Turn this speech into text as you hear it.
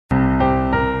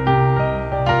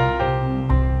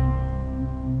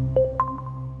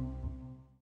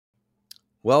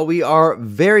Well, we are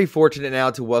very fortunate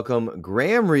now to welcome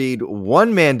Graham Reid,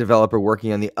 one-man developer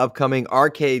working on the upcoming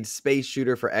arcade space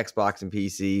shooter for Xbox and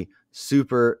PC,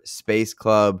 Super Space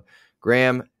Club.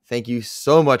 Graham, thank you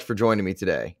so much for joining me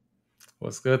today.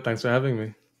 What's good? Thanks for having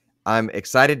me. I'm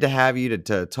excited to have you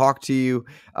to talk to you.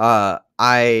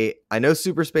 I know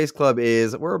Super Space Club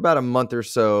we're about a month or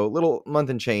so, little month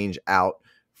and change out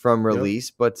from Yep. release,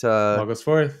 but August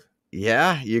 4th.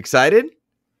 yeah, you excited?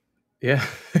 Yeah.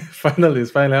 Finally, it's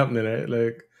finally happening, right?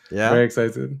 Like, Yeah. very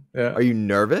excited. Yeah. Are you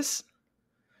nervous?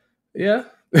 Yeah.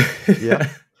 Yeah.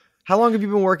 How long have you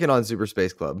been working on Super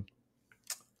Space Club?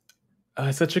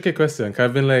 It's a tricky question. 'Cause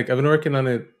I've been working on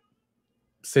it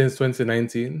since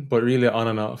 2019, but really on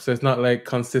and off. So it's not like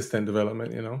consistent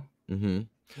development, you know? Mm-hmm.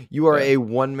 You are Yeah. a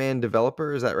one-man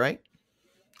developer, is that right?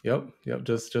 Yep.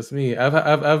 Just me.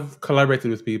 I've collaborated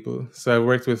with people. So I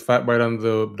worked with Fatbird on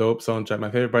the Dope soundtrack,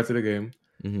 my favorite part of the game.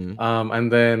 Mm-hmm.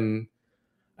 And then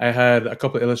I had a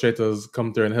couple of illustrators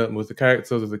come through and help me with the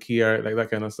characters, with the key art, like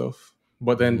that kind of stuff.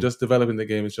 But then Mm-hmm. just developing the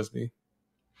game is just me.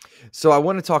 So I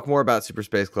want to talk more about Super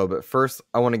Space Club, but first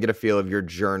I want to get a feel of your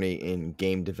journey in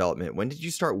game development. When did you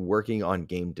start working on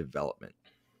game development?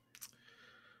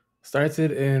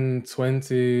 Started in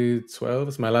 2012.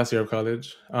 It's my last year of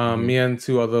college. Mm-hmm. Me and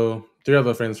three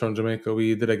other friends from Jamaica,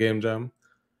 we did a game jam.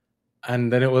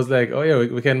 And then it was like, oh yeah,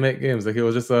 we can make games. Like it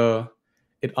was just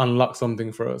it unlocked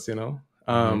something for us, you know?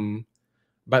 Mm-hmm.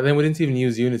 But then we didn't even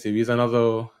use Unity. We used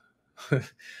another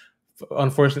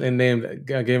unfortunately named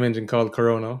game engine called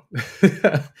Corona.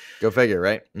 Go figure,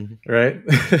 right? Mm-hmm. Right.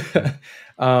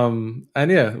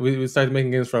 And yeah, we started making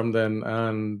games from then,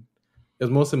 and it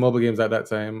was mostly mobile games at that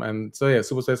time. And so yeah,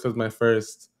 Super Space was my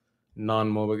first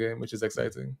non-mobile game, which is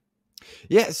exciting.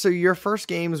 Yeah, so your first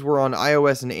games were on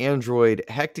iOS and Android,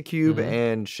 Hectocube Hmm.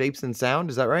 and Shapes and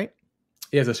Sound, is that right?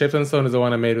 Yeah, so Shapes and Stone is the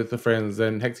one I made with the friends,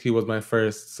 and Hexkey was my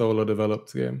first solo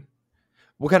developed game.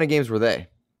 What kind of games were they?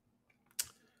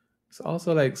 It's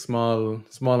also like smaller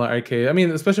arcade. I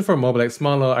mean, especially for mobile, like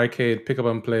smaller arcade pick up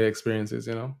and play experiences,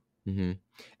 you know? Mm-hmm.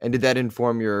 And did that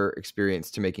inform your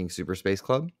experience to making Super Space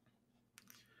Club?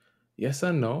 Yes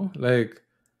and no. Like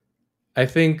I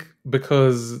think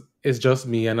because it's just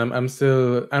me, and I'm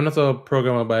not a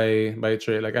programmer by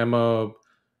trade. Like I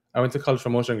went to college for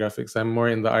motion graphics. I'm more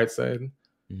in the art side.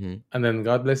 Mm-hmm. And then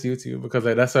God bless YouTube, because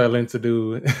like that's how I learned to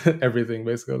do everything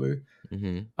basically.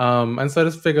 Mm-hmm. And so I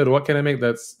just figured, what can I make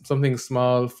that's something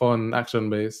small, fun, action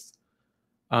based.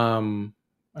 And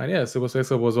yeah, Super Space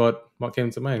Club was what came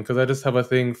to mind, because I just have a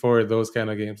thing for those kind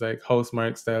of games, like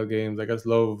Housemark style games. Like I just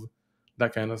love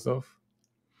that kind of stuff.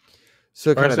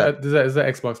 So Or kind of that is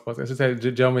that Xbox podcast? I should say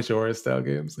Geometry Wars style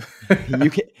games. you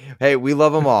can. Hey, we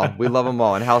love them all. We love them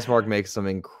all, and Housemark makes some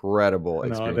incredible No,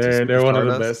 experiences. they're Super one of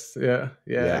the Stardust, best. Yeah,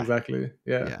 yeah, exactly.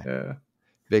 Yeah, yeah, yeah.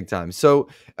 big time. So,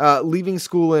 leaving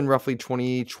school in roughly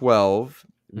 2012,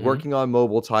 Hmm. working on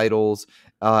mobile titles,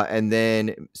 and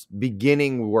then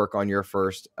beginning work on your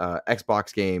first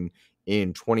Xbox game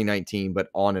in 2019, but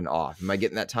on and off. Am I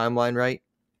getting that timeline right?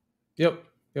 Yep,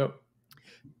 yep.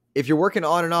 If you're working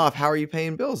on and off, how are you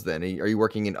paying bills then? Are you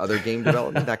working in other game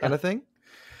development, that kind of thing?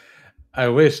 I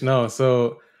wish. No.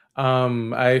 So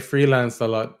I freelanced a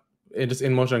lot, just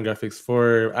in motion graphics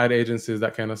for ad agencies,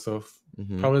 that kind of stuff.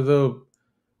 Mm-hmm. Probably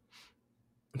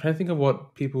I'm trying to think of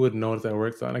what people would know that I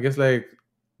worked on. I guess, like,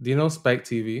 do you know Spike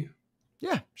TV?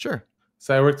 Yeah, sure.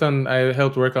 So I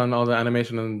helped work on all the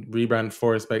animation and rebrand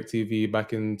for Spike TV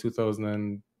back in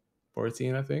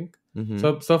 2014, I think. Mm-hmm.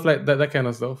 So stuff like that kind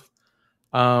of stuff.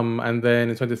 And then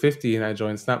in 2015, I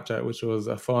joined Snapchat, which was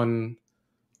a fun,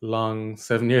 long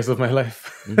 7 years of my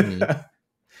life. Mm-hmm.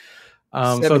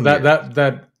 So 7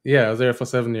 years. yeah, I was there for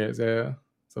 7 years. Yeah,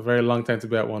 it's a very long time to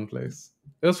be at one place.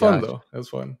 It was fun Gotcha. though. It was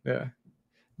fun. Yeah.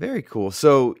 Very cool.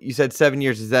 So you said 7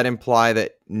 years. Does that imply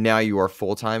that now you are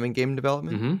full time in game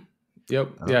development? Mm-hmm. Yep.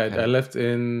 Yeah, I Okay. left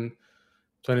in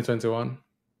 2021.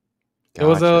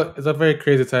 Gotcha. It's a very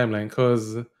crazy timeline,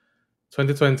 because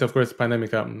 2020, of course, the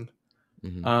pandemic happened.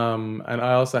 Mm-hmm. And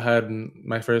I also had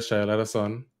my first child, I had a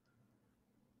son.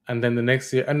 And then the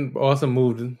next year, and also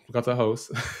moved, got a house.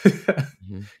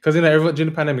 Mm-hmm. Because during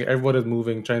the pandemic, everyone is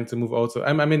moving, trying to move out.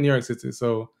 I'm in New York City,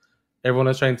 so everyone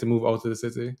was trying to move out to the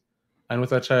city. And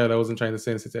with a child, I wasn't trying to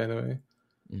stay in the city anyway.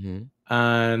 Mm-hmm.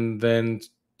 And then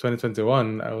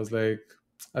 2021, I was like,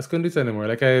 I just couldn't do it anymore.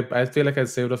 Like I feel like I'd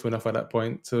saved up enough at that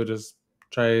point to just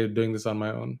try doing this on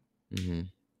my own. Mm-hmm.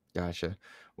 Gotcha.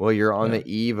 Well, you're on Yeah. the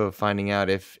eve of finding out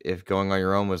if going on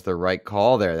your own was the right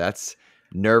call there. That's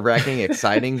nerve-wracking,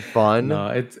 exciting, fun.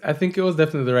 No, I think it was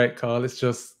definitely the right call. It's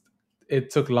just it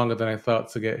took longer than I thought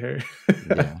to get here.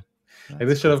 Yeah. Like That's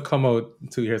this should cool. have come out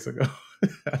 2 years ago.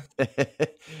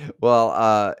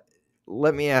 Well,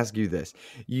 let me ask you this.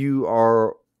 You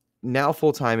are now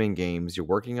full-time in games. You're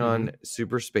working on Hmm.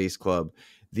 Super Space Club.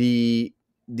 The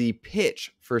the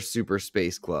pitch for Super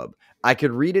Space Club. I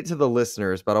could read it to the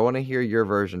listeners, but I want to hear your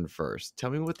version first. Tell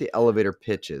me what the elevator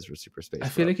pitch is for Super I Space feel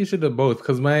Club. like you should do both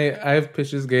because I've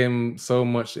pitched this game so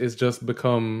much it's just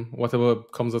become whatever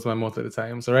comes out of my mouth at the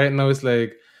time. So right now it's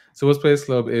like Super Space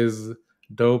Club is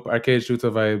dope arcade shooter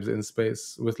vibes in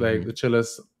space with like the Mhm.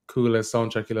 chillest, coolest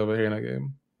soundtrack you'll ever hear in a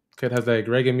game. It has like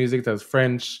reggae music, it has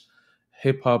French,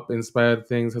 hip hop inspired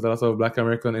things, has a lot of Black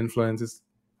American influences.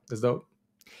 It's dope.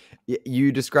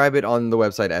 You describe it on the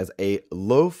website as a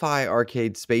lo-fi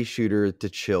arcade space shooter to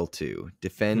chill to,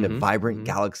 defend a Mm-hmm. vibrant Mm-hmm.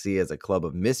 galaxy as a club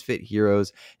of misfit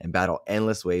heroes, and battle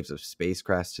endless waves of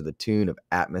spacecrafts to the tune of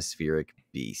atmospheric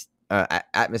Beats.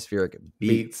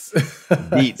 beats.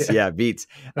 Yeah. Yeah, beats.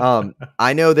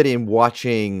 I know that in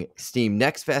watching Steam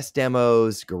Next Fest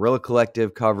demos, Guerrilla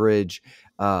Collective coverage,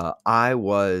 I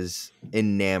was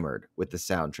enamored with the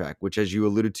soundtrack, which, as you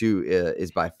alluded to,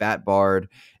 is by Fat Bard,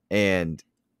 and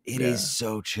it is Yeah.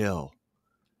 so chill.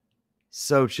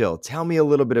 So chill. Tell me a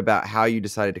little bit about how you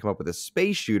decided to come up with a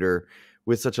space shooter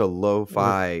with such a With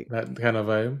lo-fi. that kind of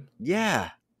vibe. Yeah.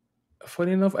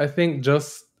 Funny enough, I think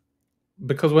just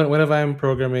because whenever I'm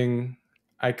programming,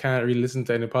 I can't really listen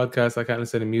to any podcasts. I can't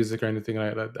listen to music or anything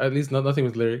like that. At least nothing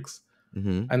with lyrics.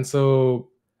 Mm-hmm. And so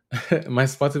my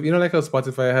Spotify, like how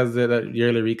Spotify has that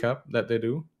yearly recap that they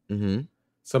do. Mm-hmm.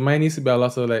 So mine used to be a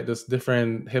lot of like just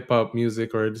different hip hop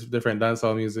music or just different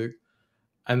dancehall music.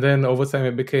 And then over time,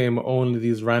 it became only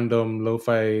these random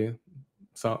lo-fi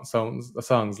songs. Like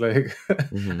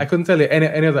Mm-hmm. I couldn't tell you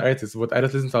any other artist, but I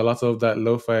just listened to a lot of that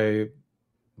lo-fi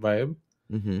vibe.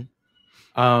 Mm-hmm.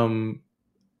 Um,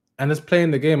 and just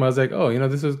playing the game, I was like, oh,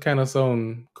 this is kind of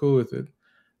sound cool with it.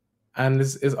 And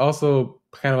it's also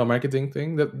kind of a marketing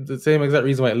thing. That the same exact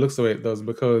reason why it looks the way it does,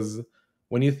 because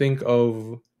when you think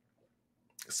of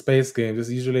space games, it's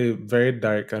usually very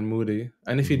dark and moody.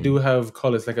 And if you Mm-hmm. do have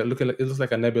colors, like it looks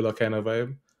like a nebula kind of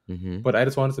vibe. Mm-hmm. But I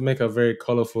just wanted to make a very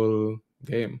colorful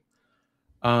game.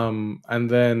 And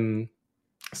then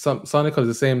some Sonic is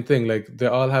the same thing. Like they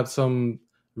all have some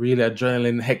really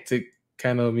adrenaline, hectic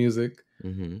kind of music.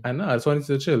 Mm-hmm. And no, I just wanted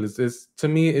to chill. It's to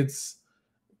me, it's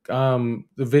the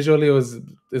visually it was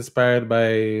inspired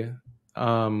by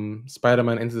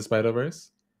Spider-Man Into the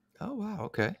Spider-Verse. Oh wow.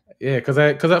 Okay. Yeah, because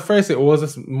at first it was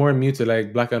just more muted,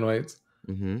 like black and white,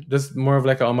 Mm-hmm. just more of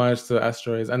like an homage to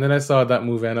asteroids. And then I saw that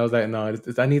movie and I was like, no,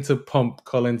 I need to pump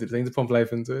color into it. I need to pump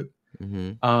life into it.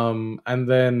 Mm-hmm. And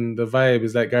then the vibe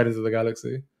is like Guardians of the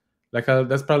Galaxy. Like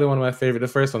that's probably one of my favorite. The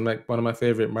first one, like one of my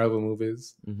favorite Marvel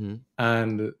movies. Mm-hmm.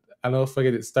 And I don't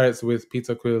forget it starts with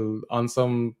Peter Quill on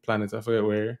some planet. I forget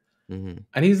where. Mm-hmm.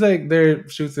 And he's like they're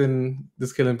shooting,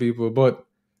 just killing people, but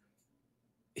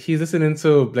he's listening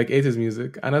to like 80s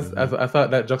music, and Mm-hmm. I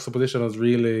thought that juxtaposition was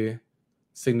really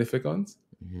significant.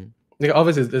 Mm-hmm. Like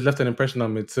obviously, it left an impression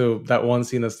on me too. That one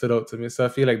scene that stood out to me, so I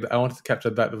feel like I wanted to capture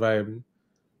that vibe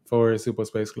for Super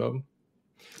Space Club.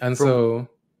 And From so,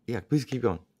 Yeah, please keep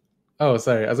going. oh,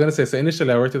 sorry, I was gonna say. So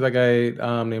initially, I worked with a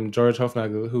guy named George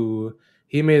Hofnagel, who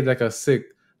he made like a sick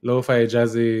lo-fi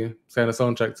jazzy kind of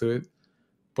soundtrack to it.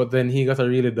 But then he got a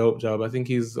really dope job. I think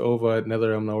he's over at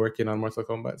NetherRealm now working on Mortal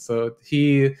Kombat. So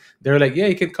they were like, yeah,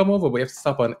 you can come over, but you have to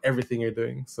stop on everything you're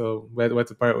doing. So we had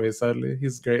to part ways, sadly.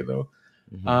 He's great though.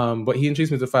 Mm-hmm. But he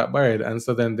introduced me to Fat Bard, and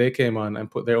so then they came on and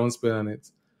put their own spin on it.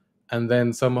 And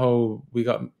then somehow we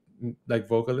got like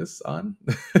vocalists on,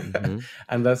 Mm-hmm.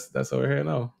 and that's how we're here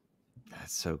now.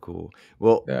 That's so cool.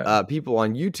 Well, Yeah. people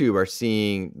on YouTube are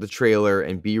seeing the trailer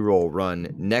and B-roll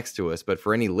run next to us, but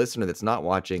for any listener that's not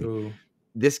watching, Ooh.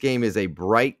 this game is a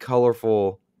bright,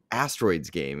 colorful asteroids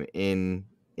game in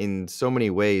so many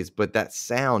ways, but that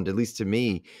sound, at least to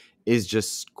me, is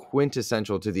just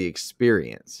quintessential to the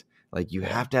experience. Like you Yeah.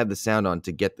 have to have the sound on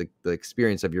to get the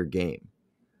experience of your game.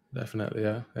 Definitely.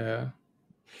 Yeah. Yeah.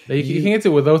 Like, you can You get it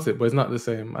without it, but it's not the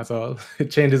same at all.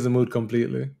 It changes the mood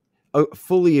completely.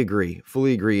 fully agree.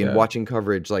 Fully agree. And Yeah. watching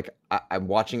coverage, like I'm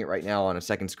watching it right now on a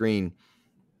second screen.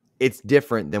 It's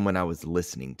different than when I was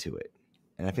listening to it.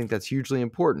 And I think that's hugely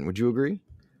important. Would you agree?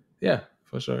 Yeah,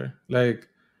 for sure. Like,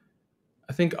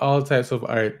 I think all types of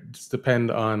art just depend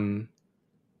on,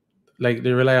 like,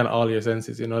 they rely on all your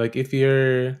senses. Like if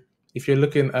you're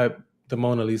looking at the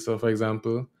Mona Lisa, for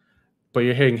example, but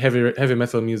you're hearing heavy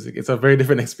metal music, it's a very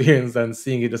different experience than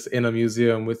seeing it just in a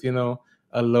museum with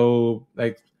a low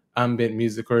like ambient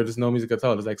music or just no music at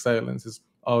all. It's like silence. It's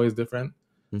always different.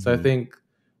 So I Mm-hmm. think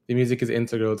the music is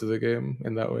integral to the game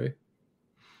in that way.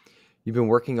 You've been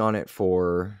working on it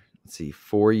for, let's see,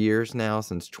 4 years now,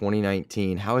 since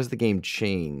 2019. How has the game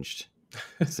changed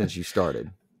since you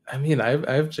started? I mean,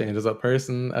 I've changed as a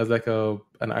person, as like an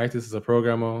artist, as a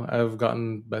programmer. I've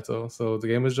gotten better. So the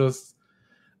game is just,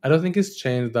 I don't think it's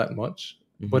changed that much,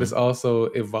 but it's Hmm. also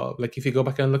evolved. Like if you go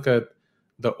back and look at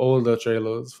the older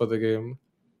trailers for the game,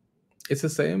 it's the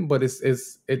same, but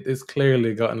it's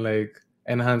clearly gotten like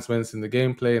enhancements in the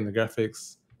gameplay, in the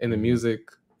graphics, in the Hmm. music,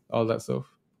 all that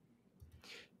stuff.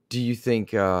 Do you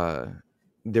think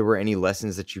there were any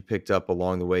lessons that you picked up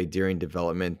along the way during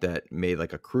development that made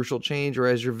like a crucial change, or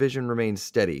has your vision remained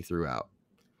steady throughout?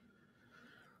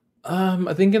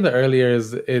 I think in the early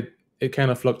years it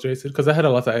kind of fluctuated because I had a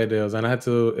lot of ideas and I had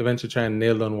to eventually try and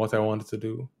nail down what I wanted to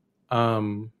do.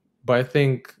 But I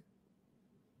think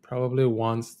probably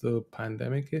once the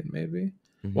pandemic hit, maybe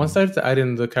once Hmm. I started to add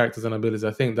in the characters and abilities,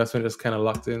 I think that's when it just kind of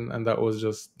locked in, and that was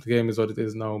just the game is what it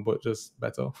is now, but just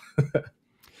better.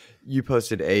 You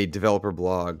posted a developer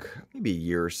blog maybe a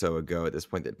year or so ago at this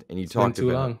point, and you It's been talked too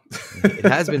about long. it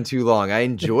has been too long. I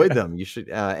enjoyed them. You should,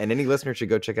 and any listener should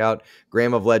go check out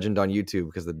Graham of Legend on YouTube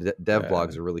because the dev Yeah.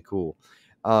 blogs are really cool.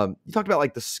 You talked about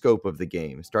like the scope of the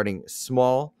game. Starting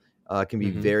small can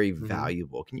be Hmm. very Hmm.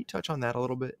 valuable. Can you touch on that a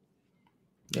little bit?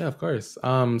 Yeah, of course.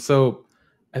 So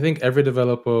I think every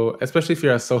developer, especially if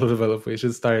you're a solo developer, you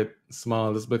should start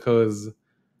small, just because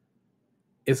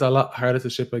it's a lot harder to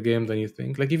ship a game than you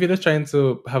think. Like if you're just trying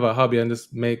to have a hobby and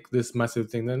just make this massive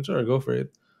thing, then sure, go for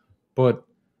it. But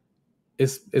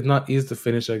it's not easy to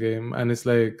finish a game, and it's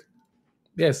like,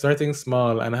 yeah, starting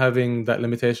small and having that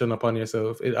limitation upon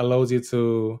yourself, it allows you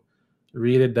to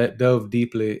really delve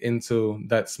deeply into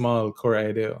that small core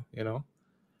idea, you know.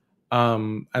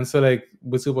 And so like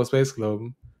with Super Space Club,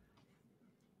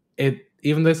 it,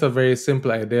 even though it's a very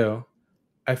simple idea,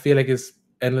 I feel like it's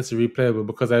endlessly replayable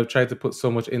because I've tried to put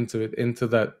so much into it, into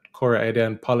that core idea,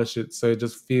 and polish it so it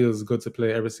just feels good to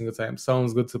play every single time.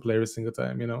 Sounds good to play every single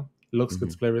time, you know? Looks good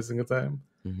Hmm. to play every single time.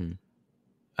 Hmm.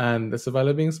 And it's about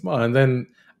it being small. And then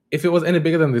if it was any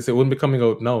bigger than this, it wouldn't be coming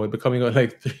out now. It'd be coming out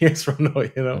like 3 years from now,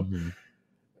 you know? Hmm.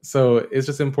 So it's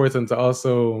just important to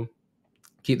also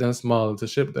keep them small to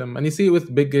ship them. And you see it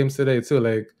with big games today too.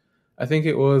 Like I think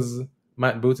it was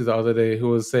Matt Booty the other day who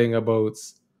was saying about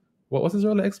what's his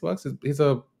role at Xbox? He's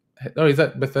a, no, he's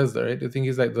at Bethesda, right? I think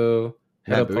he's like the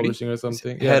head Matt of Booty, publishing or he's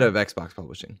something. head Yeah. of Xbox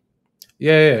Publishing.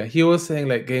 Yeah. He was saying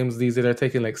like games these days are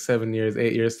taking like 7 years,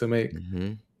 8 years to make.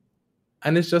 Hmm.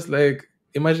 And it's just like,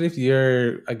 imagine if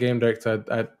you're a game director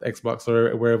at Xbox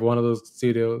or wherever, one of those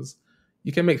studios,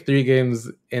 you can make 3 games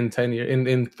in 10 years,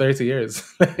 in 30 years.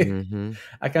 Like, Hmm.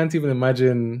 I can't even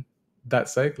imagine that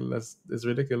cycle. It's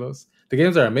ridiculous. The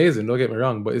games are amazing, don't get me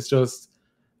wrong, but it's just,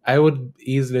 I would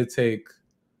easily take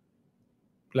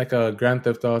like a Grand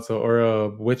Theft Auto or a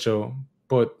Witcher,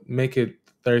 but make it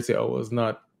 30 hours,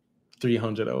 not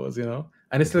 300 hours, you know?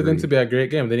 And it's still going to Agreed. be a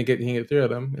great game. Then you can get 3 of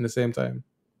them in the same time.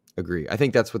 Agree. I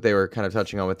think that's what they were kind of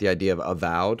touching on with the idea of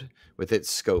avowed, with its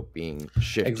scope being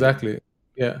shifted. Exactly.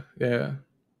 Yeah.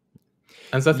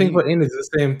 And so I think You. for indie it's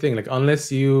the same thing. Like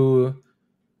unless you,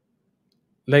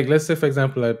 like, let's say for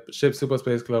example I ship Super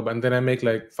Space Club and then I make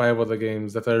like 5 other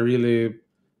games that are really,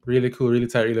 really cool, really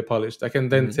tight, really polished. I can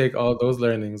then Mhm. take all those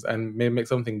learnings and maybe make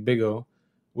something bigger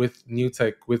with new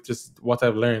tech, with just what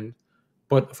I've learned.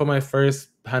 But for my first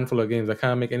handful of games, I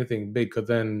can't make anything big because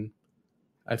then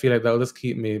I feel like that'll just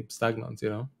keep me stagnant, you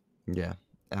know? Yeah,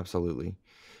 absolutely.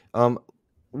 Um,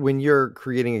 when you're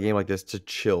creating a game like this to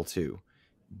chill to,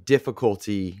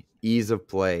 difficulty, ease of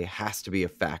play has to be a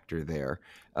factor there.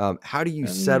 How do you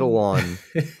settle And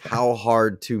on how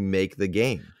hard to make the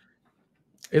game?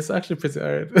 it's actually pretty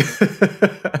hard.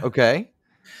 Okay.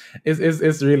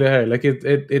 It's really hard. Like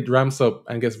it ramps up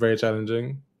and gets very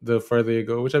challenging the further you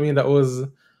go. Which I mean, that was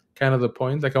kind of the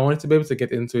point. Like I wanted to be able to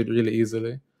get into it really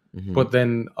easily, Hmm. but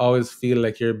then always feel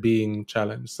like you're being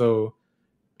challenged. So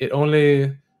it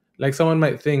only, like someone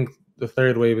might think the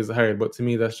third wave is hard, but to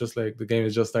me that's just like the game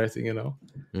is just starting, you know.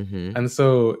 Hmm. And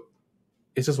so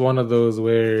it's just one of those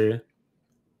where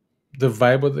the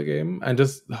vibe of the game and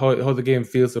just how the game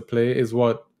feels to play is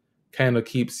what kind of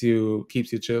keeps you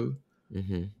chill.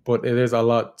 Hmm. But there's a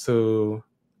lot to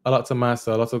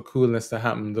master, a lot of coolness to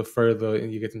happen the further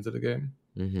you get into the game.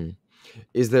 Hmm.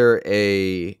 Is there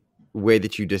a way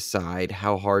that you decide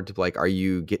how hard to like? Are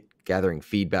you gathering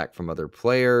feedback from other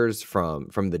players from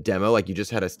the demo? Like you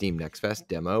just had a Steam Next Fest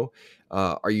demo.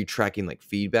 Are you tracking like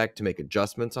feedback to make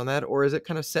adjustments on that, or is it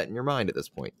kind of set in your mind at this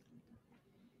point?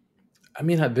 I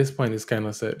mean, at this point, it's kind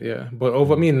of set, yeah. But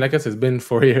over, I Hmm. mean, like I said, it's been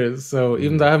 4 years. So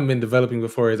even though Hmm. I haven't been developing for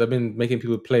 4 years, I've been making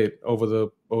people play it over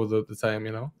the time,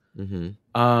 you know.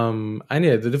 Hmm. And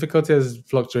yeah, the difficulty has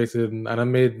fluctuated, and I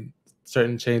made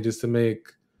certain changes to make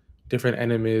different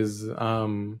enemies.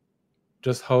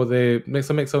 just how they make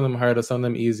some of them harder, some of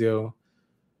them easier.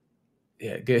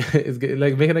 Yeah,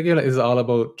 like making a game is all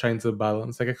about trying to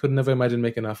balance. Like I could never imagine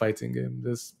making a fighting game.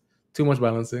 There's too much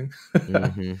balancing.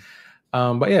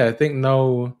 Mm-hmm. But yeah, I think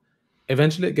now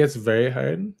eventually it gets very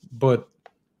hard, but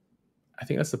I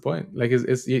think that's the point. Like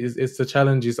it's the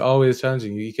challenge. It's always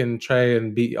challenging you. You can try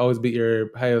and always beat your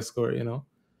highest score.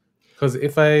 Because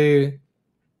if I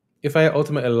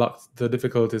ultimately locked the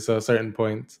difficulty to a certain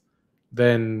point,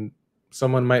 then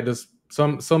someone might just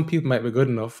some people might be good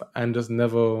enough and just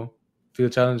never feel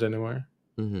challenged anymore.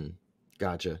 Mm-hmm.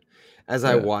 Gotcha. As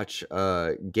I Yeah. watch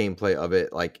gameplay of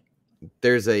it, like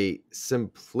there's a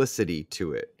simplicity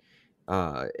to it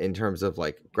in terms of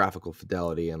like graphical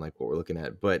fidelity and like what we're looking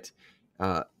at. But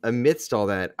amidst all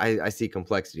that, I see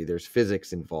complexity. There's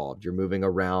physics involved. You're moving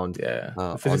around Yeah. The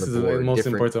on physics the is the board. most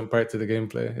Different. important part to the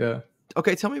gameplay. Yeah.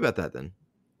 Okay, tell me about that then.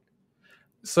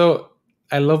 So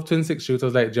I love twin stick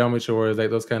shooters like Geometry Wars, like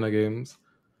those kind of games.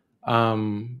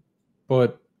 Um,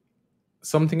 but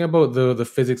something about the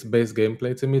physics based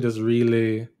gameplay to me just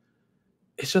really,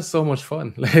 it's just so much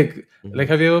fun. Like Mm-hmm.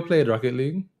 have you ever played Rocket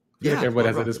League? I feel like Yeah, I've everybody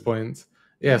loved has at this Rocket League. point.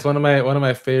 Yeah, Yeah. it's one of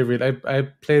my favorite. I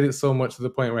played it so much to the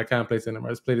point where I can't play it anymore.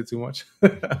 I just played it too much.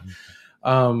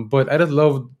 Mhm. But I just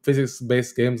love physics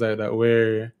based games like that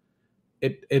where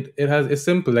it's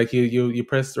simple. Like you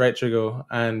press the right trigger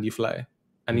and you fly,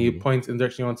 and you Mhm. point in the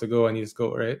direction you want to go and you just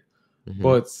go, right? Mhm.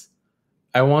 But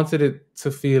I wanted it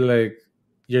to feel like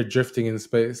you're drifting in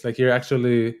space. Like you're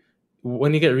actually,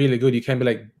 when you get really good, you can be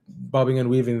like bobbing and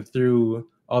weaving through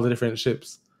all the different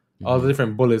ships, all the Mhm.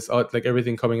 different bullets, like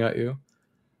everything coming at you.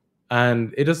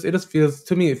 And it just feels,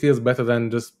 to me, it feels better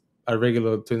than just a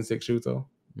regular twin stick shooter.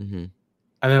 Mhm.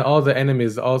 And then all the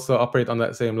enemies also operate on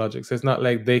that same logic. So it's not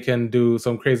like they can do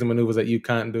some crazy maneuvers that you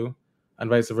can't do, and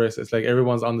vice versa. It's like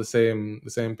everyone's on the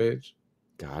same page.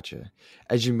 Gotcha.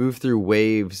 As you move through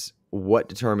waves, what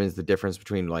determines the difference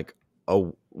between like a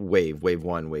wave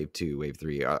one, wave two, wave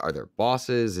three? Are there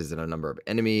bosses? Is it a number of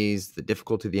enemies? The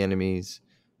difficulty of the enemies?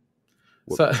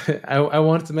 What? So I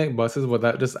wanted to make bosses, but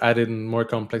that just added more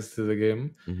complexity to the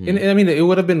game. And Mhm. I mean, it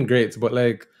would have been great, but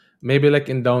like maybe like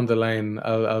in down the line,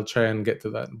 I'll try and get to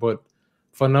that. But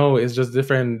for now, it's just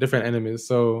different enemies.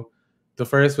 So the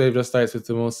first wave just starts with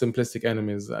the most simplistic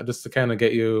enemies, just to kind of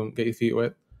get your feet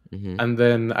wet. Mhm. And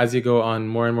then as you go on,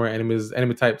 more and more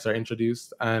enemy types are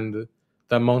introduced, and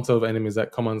the amount of enemies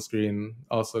that come on screen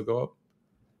also go up,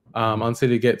 Mhm.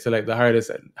 until you get to like the hardest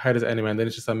enemy, and then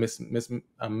it's just a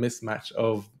mismatch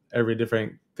of every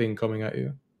different thing coming at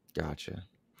you. Gotcha.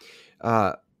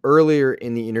 Uh, Earlier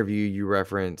in the interview, you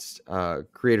referenced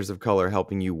creators of color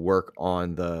helping you work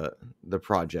on the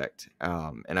project,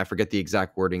 and I forget the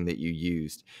exact wording that you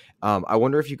used. I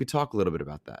wonder if you could talk a little bit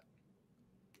about that.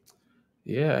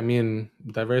 Yeah, I mean,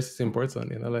 diversity is important,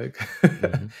 like,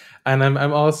 Mhm. and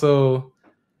I'm also,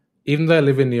 even though I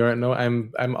live in New York now,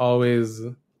 I'm always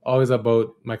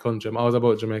about my country. I'm always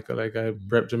about Jamaica. Like I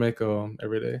Mhm. rep Jamaica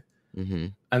every day,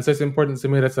 Mhm. and so it's important to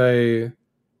me that I,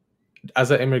 as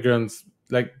an immigrant,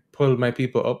 like pull my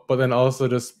people up, but then also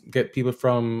just get people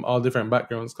from all different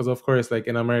backgrounds. Because of course, like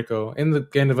in America, in the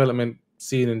game development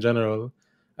scene in general,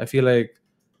 I feel like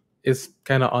it's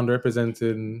kind of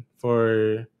underrepresented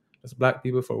for just black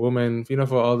people, for women,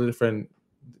 for all the different.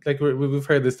 Like we've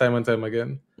heard this time and time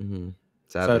again, Mhm.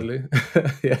 Sadly.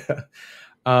 sadly. Yeah.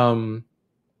 Um,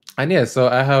 and yeah, so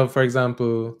I have, for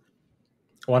example,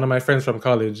 one of my friends from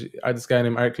college, this guy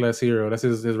named Art Class Hero, that's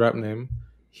his rap name.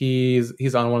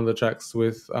 He's on one of the tracks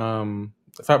with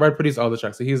Fatbird produced all the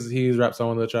tracks. So he raps on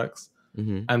one of the tracks.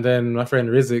 Mhm. And then my friend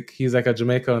Rizik, he's like a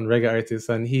Jamaican reggae artist,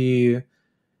 and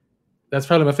that's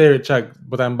probably my favorite track,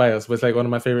 but I'm biased, but it's like one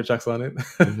of my favorite tracks on it.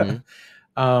 Mhm.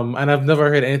 And I've never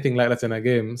heard anything like that in a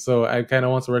game. So I kind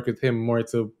of want to work with him more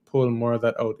to pull more of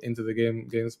that out into the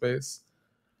game space.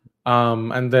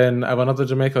 And then I have another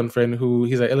Jamaican friend who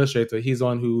he's an illustrator. He's the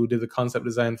one who did the concept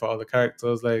design for all the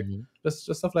characters, like Mhm.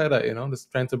 just stuff like that,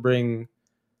 just trying to bring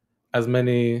as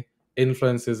many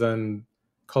influences and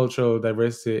cultural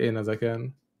diversity in as I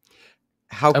can.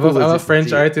 How I have a, cool I is have a it to French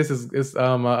see it? artist is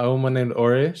a woman named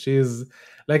Ore. She's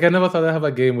like, I never thought I'd have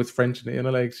a game with French in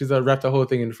it, like she's wrapped the whole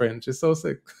thing in French. It's so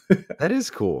sick. That is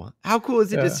cool. How cool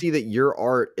is it to Yeah, see that your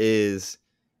art is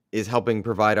helping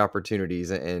provide opportunities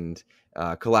and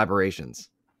collaborations?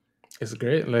 it's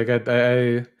great. Like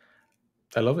I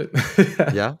love it.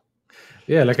 Yeah.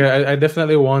 Yeah, like Do I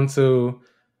definitely want to,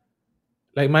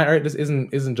 like my art just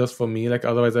isn't just for me. Like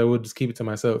otherwise I would just keep it to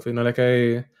myself. Like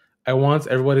I want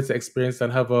everybody to experience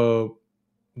and have a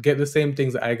get the same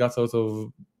things that I got out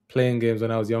of playing games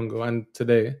when I was younger and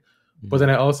today. But then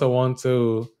Mhm. I also want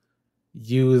to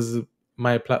use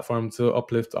my platform to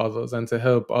uplift others and to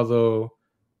help other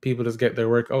people just get their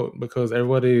work out, because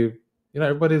everybody,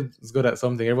 everybody's good at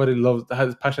something. Everybody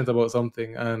has passionate about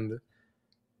something, and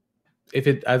if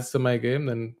it adds to my game,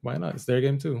 then why not? It's their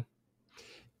game too.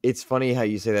 It's funny how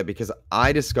you say that, because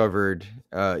I discovered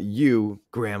you,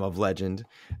 Graham of Legend.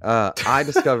 I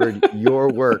discovered your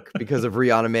work because of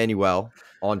Rihanna Manuel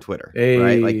on Twitter,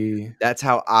 right? Like, Hey, that's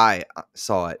how I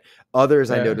saw it.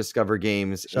 Others I know yeah. discover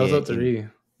games Shouts out to Ree.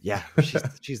 yeah,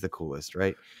 she's the coolest,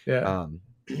 right? Yeah.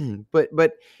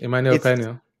 But Emmanuel it's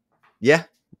Pena. yeah,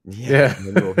 Yeah.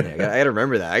 Manuel Pena. I gotta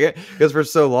remember that. Because for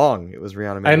so long it was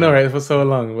Rihanna I know, Manuel. right? For so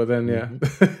long, but then yeah.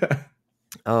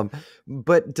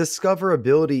 But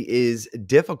discoverability is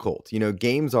difficult.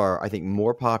 Games are, I think,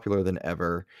 more popular than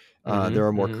ever. There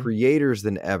are more creators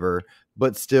than ever,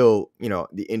 but still,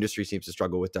 the industry seems to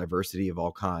struggle with diversity of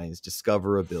all kinds,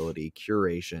 discoverability,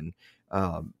 curation.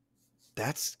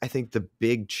 That's, I think, the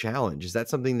big challenge. Is that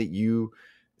something that you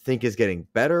think is getting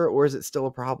better, or is it still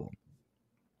a problem?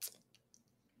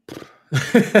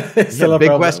 It's still a big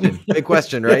problem. Big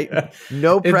question, right? Yeah.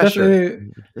 No pressure.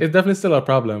 It's definitely still a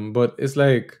problem, but it's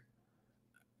like,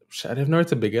 I have nowhere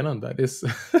to begin on that.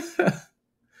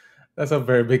 That's a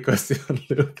very big question,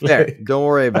 Luke. There, don't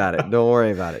worry about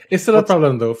it. It's still a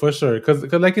problem though, for sure. Because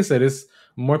like you said, it's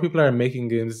more people are making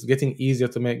games. It's getting easier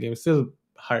to make games. Still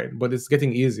hard, but it's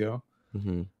getting easier.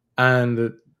 Mm-hmm.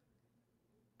 And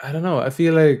I don't know. I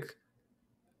feel like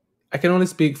I can only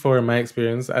speak for my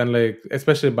experience, and like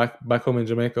especially back home in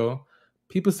Jamaica,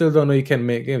 people still don't know you can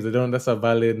make games. They don't. That's a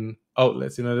valid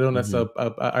outlet. They don't. That's a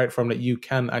art form that you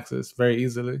can access very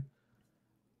easily.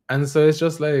 And so it's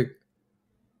just like,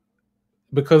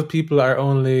 because people are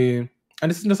only,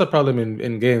 and this isn't just a problem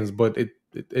in games, but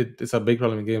it's a big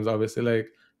problem in games. Obviously, like,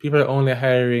 people are only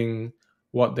hiring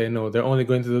what they know. They're only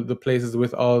going to the places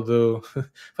with all the,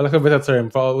 for lack of a better term,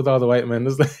 with all the white men.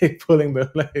 It's like pulling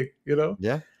the, like,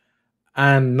 Yeah.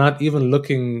 and not even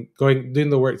doing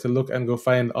the work to look and go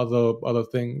find other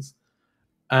things.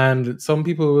 And some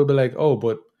people will be like, oh,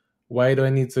 but why do I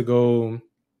need to go,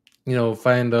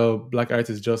 find a black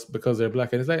artist just because they're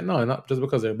black? And it's like, no, not just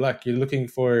because they're black. You're looking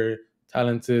for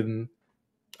talented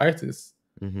artists.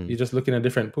 Mm-hmm. You're just looking at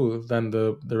different pools than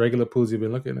the regular pools you've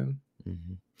been looking in.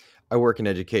 Mm-hmm. I work in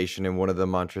education, and one of the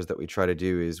mantras that we try to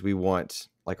do is we want,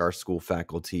 like, our school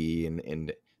faculty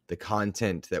and the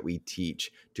content that we teach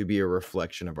to be a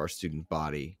reflection of our student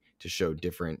body, to show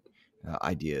different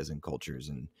ideas and cultures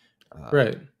and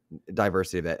right,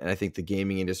 diversity of that. And I think the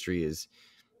gaming industry is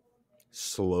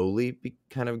slowly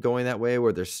kind of going that way,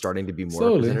 where they're starting to be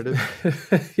more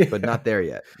representative, yeah. But not there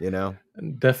yet,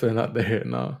 Definitely not there yet,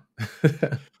 no.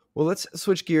 Well, let's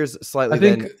switch gears slightly. I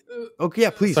think, okay, yeah,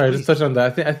 please. Sorry, just touch on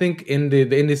that. I think the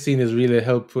indie scene is really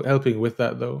helping with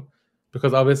that, though,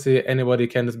 because obviously anybody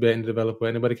can just be an indie developer,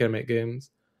 anybody can make games,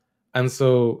 and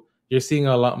so you're seeing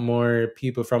a lot more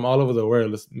people from all over the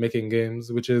world making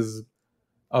games, which is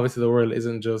obviously, the world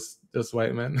isn't just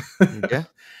white men. Yeah.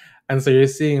 And so you're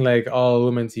seeing like all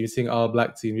women teams, you're seeing all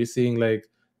black teams, you're seeing like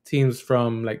teams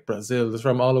from like Brazil, it's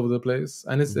from all over the place,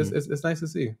 and it's nice to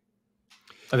see.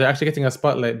 And they're actually getting a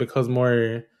spotlight because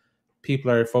more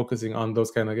people are focusing on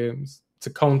those kind of games to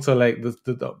counter like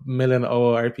the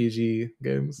million-hour RPG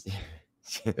games.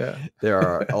 Yeah, there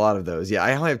are a lot of those. Yeah,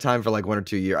 I only have time for like 1 or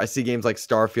 2 years. I see games like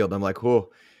Starfield, I'm like, whoa,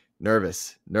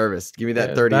 nervous. Give me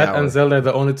that 30 hours. And Zelda are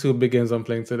the only 2 big games I'm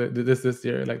playing today. This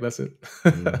year, like, that's it.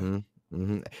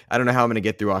 I don't know how I'm gonna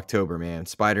get through October, man.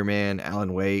 Spider-Man,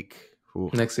 Alan Wake. Ooh.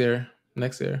 Next year.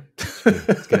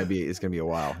 it's gonna be a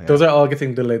while. Yeah. Those are all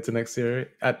getting delayed to next year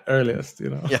at earliest,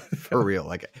 Yeah, for real.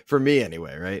 Like, for me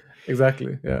anyway, right?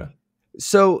 Exactly. Yeah.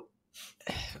 So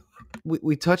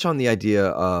we touch on the idea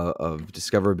of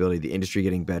discoverability, the industry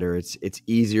getting better. It's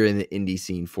easier in the indie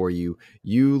scene for you.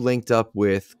 You linked up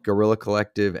with Guerilla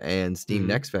Collective and Steam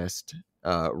Next Fest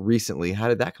recently. How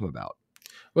did that come about?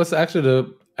 Well, so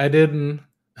actually, I didn't.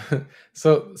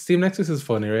 So Steam Next Fest is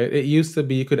funny, right? It used to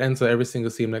be you could enter every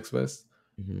single Steam Next Fest,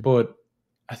 but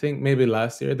I think maybe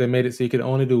last year they made it so you could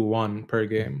only do 1 per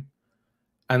game.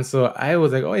 And so I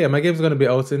was like, oh yeah, my game's going to be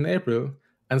out in April.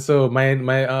 And so my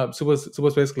Super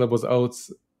Space Club was out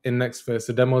in Next Fest.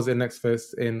 The demo was in Next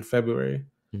Fest in February.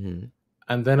 And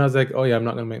then I was like, oh yeah, I'm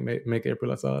not going to make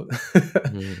April at all.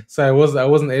 So I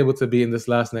wasn't able to be in this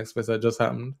last Next Fest that just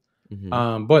happened.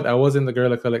 But I was in the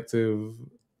Guerilla Collective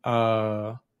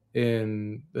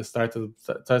in the start of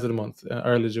the month,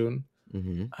 early June.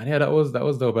 And yeah, that was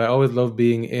dope. I always love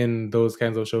being in those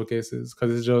kinds of showcases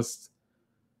because it's just,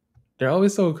 they're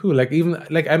always so cool. Like, even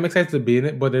like, I'm excited to be in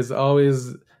it, but there's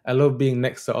always, I love being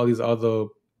next to all these other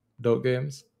dope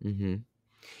games.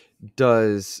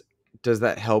 Does does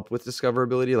that help with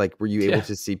discoverability? Like, were you able Yeah,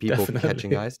 to see people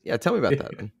catching definitely. eyes? Yeah, tell me about Yeah,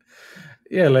 that then.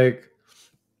 yeah, like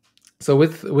so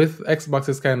with Xbox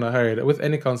it's kind of hard. With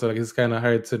any console, like it's kind of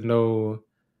hard to know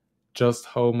just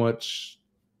how much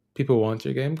people want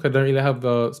your game because they don't really have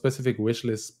the specific wish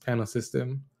list kind of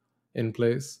system in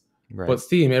place. Right. But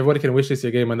Steam, everybody can wishlist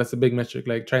your game, and that's a big metric.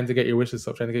 Like trying to get your wishlist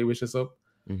up, trying to get your wishlist up.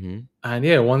 Mm-hmm. And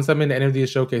yeah, once I'm in any of these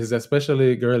showcases,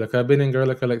 especially Guerilla, 'cause I've been in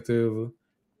Guerilla Collective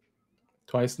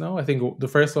twice now. I think the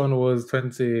first one was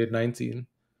 2019.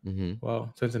 Mm-hmm.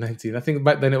 Wow, 2019. I think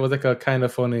back then it was like a kind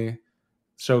of funny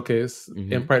showcase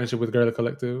in partnership with Guerilla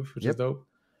Collective, which is dope.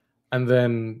 And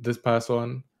then this past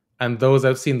one, and those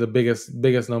I've seen the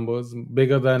biggest numbers,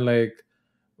 bigger than like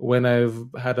when I've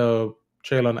had a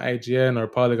trail on IGN or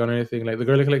Polygon or anything. Like the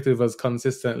Guerrilla Collective has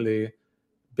consistently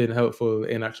been helpful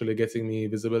in actually getting me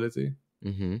visibility.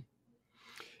 Mm-hmm.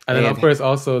 And then of course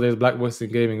also there's Black Voice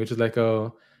in Gaming, which is like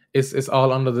it's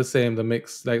all under the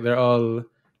mix. Like they're all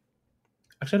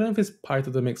actually I don't know if it's part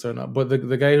of the mix or not, but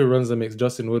the guy who runs the mix,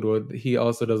 Justin Woodward, he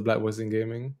also does Black Voice in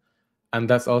Gaming. And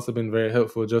that's also been very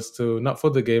helpful just to not for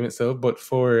the game itself, but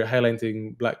for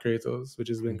highlighting Black creators, which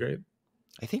has been great.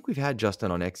 I think we've had Justin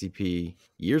on XEP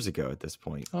years ago at this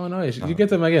point. Oh no, you get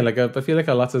them again. Like I feel like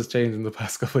a lot has changed in the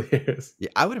past couple of years. Yeah,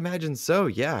 I would imagine so.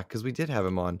 Yeah, because we did have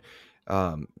him on.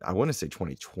 I want to say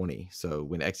 2020. So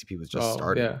when XEP was just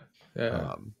starting.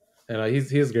 Yeah. And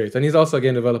he's great, and he's also a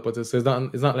game developer too. So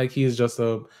it's not like he's just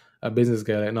a business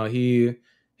guy. Like no,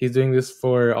 he's doing this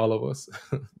for all of us.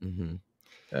 Mm-hmm.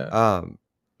 Yeah.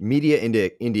 Media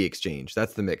Indie Exchange.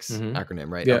 That's the mix acronym,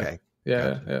 right? Yeah. Okay. Yeah.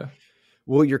 Gotcha. Yeah.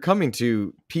 Well, you're coming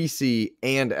to PC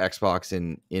and Xbox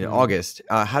in August.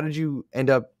 How did you end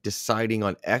up deciding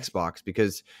on Xbox?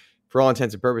 Because for all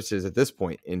intents and purposes, at this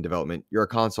point in development, you're a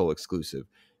console exclusive.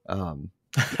 Yeah.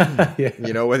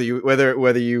 You know, whether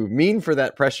you mean for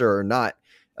that pressure or not,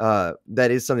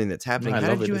 that is something that's happening. I How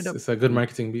love did it. you end up? It's a good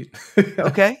marketing beat.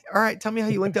 Okay, all right. Tell me how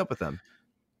you linked up with them.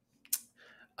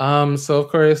 So of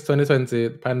course, 2020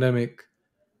 pandemic,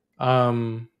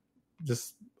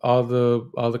 just all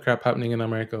the crap happening in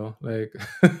America, like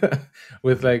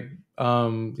with like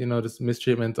this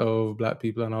mistreatment of Black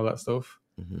people and all that stuff.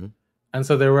 Mm-hmm. And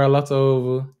so there were a lot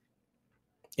of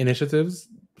initiatives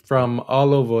from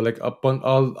all over, like upon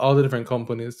all the different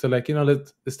companies to like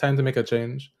it's time to make a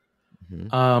change.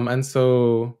 Mm-hmm. And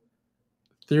so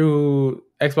through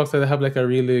Xbox, they have like a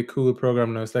really cool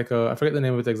program now. It's like I forget the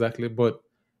name of it exactly, but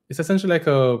it's essentially like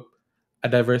a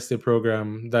diversity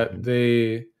program that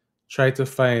they try to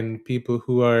find people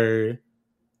who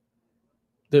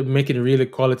they're making really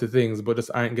quality things, but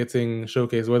just aren't getting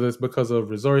showcased, whether it's because of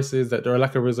resources, that there are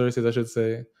lack of resources, I should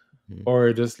say,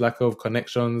 or just lack of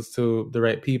connections to the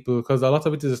right people. Because a lot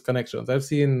of it is just connections. I've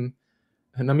seen,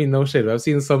 and I mean no shade, I've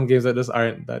seen some games that just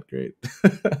aren't that great,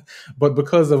 but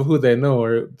because of who they know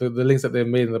or the links that they've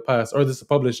made in the past, or this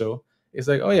publisher, it's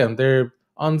like, oh yeah, they're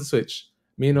on the Switch.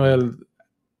 Meanwhile,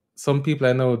 some people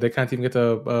I know, they can't even get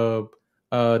a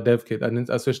dev kit,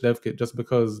 a Switch dev kit, just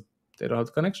because they don't have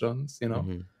the connections,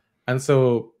 And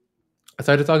so I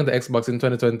started talking to Xbox in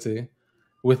 2020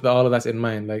 with all of that in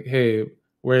mind. Like, hey,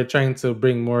 we're trying to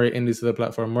bring more indies to the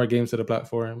platform, more games to the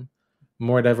platform,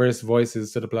 more diverse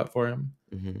voices to the platform.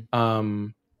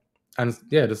 And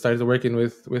yeah, just started working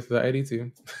with the ID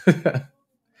team.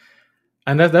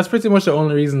 And that's pretty much the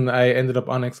only reason I ended up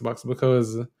on Xbox,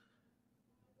 because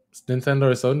Nintendo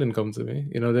or Sony didn't come to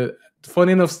me.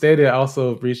 Funny enough, Stadia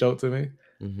also reached out to me,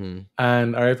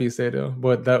 and RIP Stadia.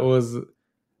 But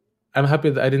I'm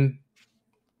happy that I didn't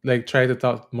like try to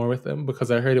talk more with them,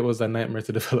 because I heard it was a nightmare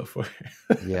to develop for.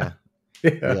 Yeah.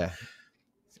 Yeah.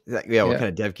 What kind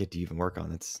of dev kit do you even work on?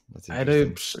 That's interesting. I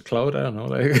do cloud. I don't know,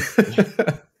 like.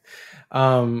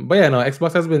 But yeah, no,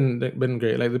 Xbox has been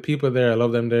great. Like the people there, I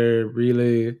love them. They're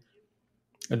really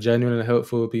a genuine and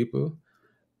helpful people,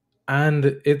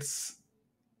 and it's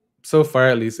so far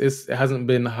at least it hasn't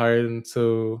been hard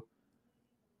to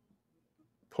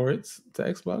port to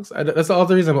Xbox. That's all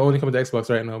the reason I'm only coming to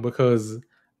Xbox right now, because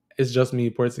it's just me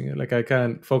porting it. Like I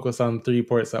can't focus on 3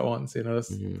 ports at once.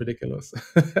 That's ridiculous.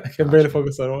 I can barely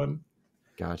focus on one.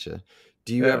 Gotcha.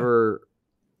 Do you ever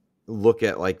look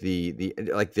at like the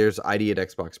like there's ID at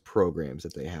Xbox programs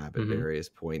that they have at various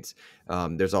points?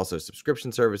 There's also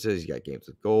subscription services. You got Games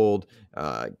with Gold,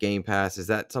 Game Pass. Is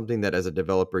that something that as a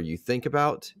developer you think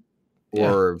about,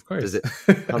 or does it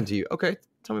come to you? Okay,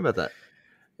 tell me about that.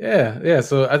 Yeah.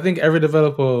 So I think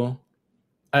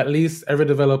at least every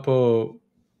developer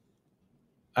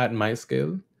at my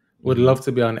scale would love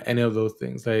to be on any of those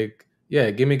things. Like, yeah,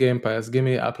 give me Game Pass, give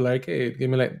me Apple Arcade, give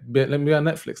me let me be on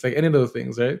Netflix, like any of those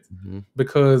things, right?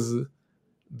 Because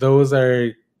those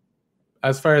are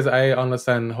as far as I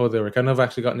understand how they work, I've never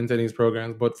actually gotten into these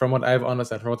programs, but from what I've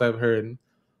understood, from what I've heard,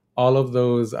 all of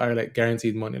those are like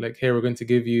guaranteed money. Like, hey, we're going to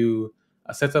give you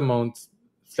a set amount,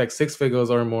 it's like 6 figures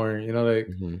or more, you know, like,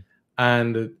 Mm-hmm.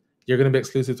 and you're going to be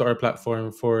exclusive to our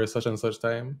platform for such and such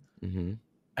time. Mm-hmm.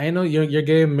 I know your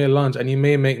game may launch and you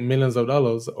may make millions of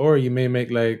dollars, or you may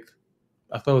make like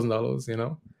 $1,000. You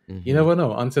know, you Mm-hmm. never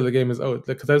know until the game is out.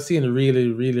 Because I've seen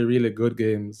really, really, really good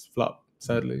games flop,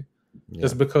 sadly, Yeah.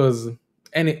 just because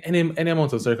any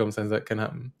amount of circumstance that can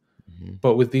happen. Mm-hmm.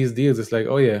 But with these deals, it's like,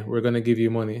 oh yeah, we're gonna give you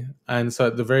money, and so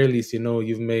at the very least, you know,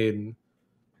 you've made,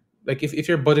 like, if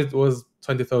your budget was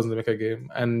 20,000 to make a game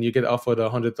and you get offered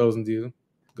 100,000 deal,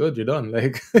 good, you're done.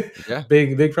 Like, Yeah.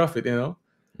 big profit, you know.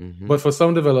 Mm-hmm. But for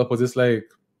some developers, it's like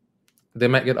they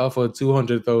might get offered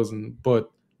 200,000,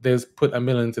 but they've put $1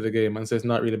 million into the game, and so it's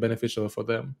not really beneficial for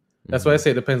them. That's why I Mm-hmm.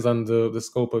 say it depends on the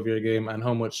scope of your game and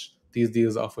how much these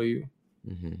deals offer you.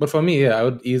 Mm-hmm. But for me, yeah, I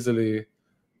would easily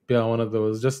be on one of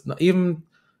those. Just not even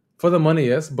for the money,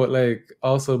 yes, but like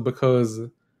also because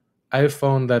I've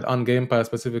found that on Game Pass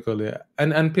specifically,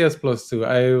 and PS Plus too,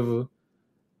 I've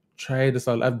tried this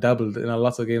out. I've dabbled in a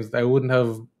lot of games that I wouldn't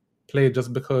have played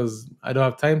just because I don't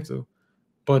have time to.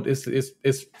 But it's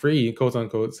free, quote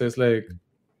unquote. So it's like,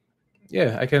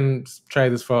 yeah, I can try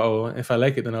this for an hour. If I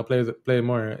like it, then I'll play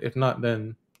more. If not,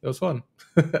 then it was fun.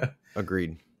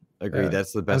 Agreed. Yeah.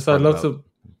 That's the And best so I'd part love about.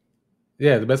 to,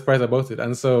 yeah, the best part about it.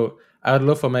 And so I'd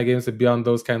love for my games to be on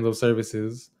those kinds of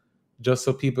services, just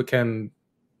so people can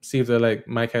see if they're like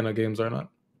my kind of games or not.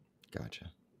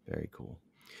 Gotcha. Very cool.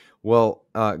 Well,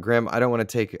 Graham, I don't want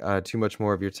to take too much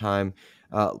more of your time.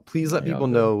 Please let Yeah, people all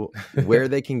know good. where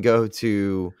they can go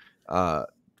to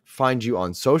find you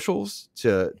on socials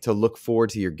to look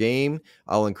forward to your game.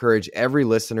 I'll encourage every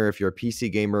listener, if you're a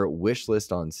PC gamer, wish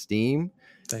list on Steam.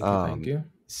 Thank you.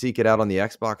 Seek it out on the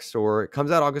Xbox store. It comes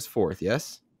out August 4th,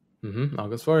 yes?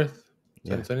 August 4th,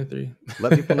 Yeah. 2023.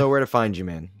 Let people know where to find you,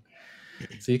 man.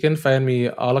 So you can find me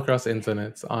all across the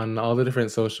internet on all the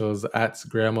different socials at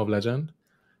Graham of Legend.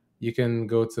 You can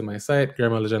go to my site,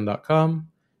 grahamoflegend.com.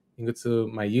 You can go to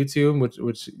my YouTube,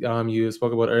 which you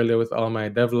spoke about earlier with all my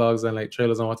devlogs and like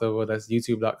trailers and whatever. That's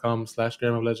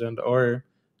youtube.com/grahamoflegend or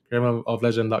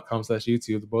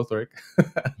grahamoflegend.com/YouTube. Both work.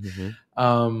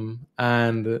 Mm-hmm.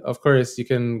 And of course, you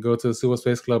can go to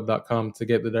superspaceclub.com to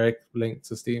get the direct link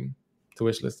to Steam to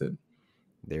wishlist it.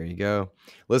 There you go.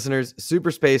 Listeners,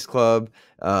 Super Space Club.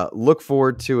 Look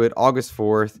forward to it August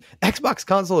 4th. Xbox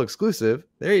console exclusive.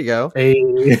 There you go. Hey.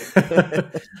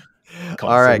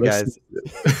 All right, guys.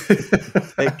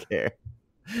 Take care.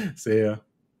 See ya.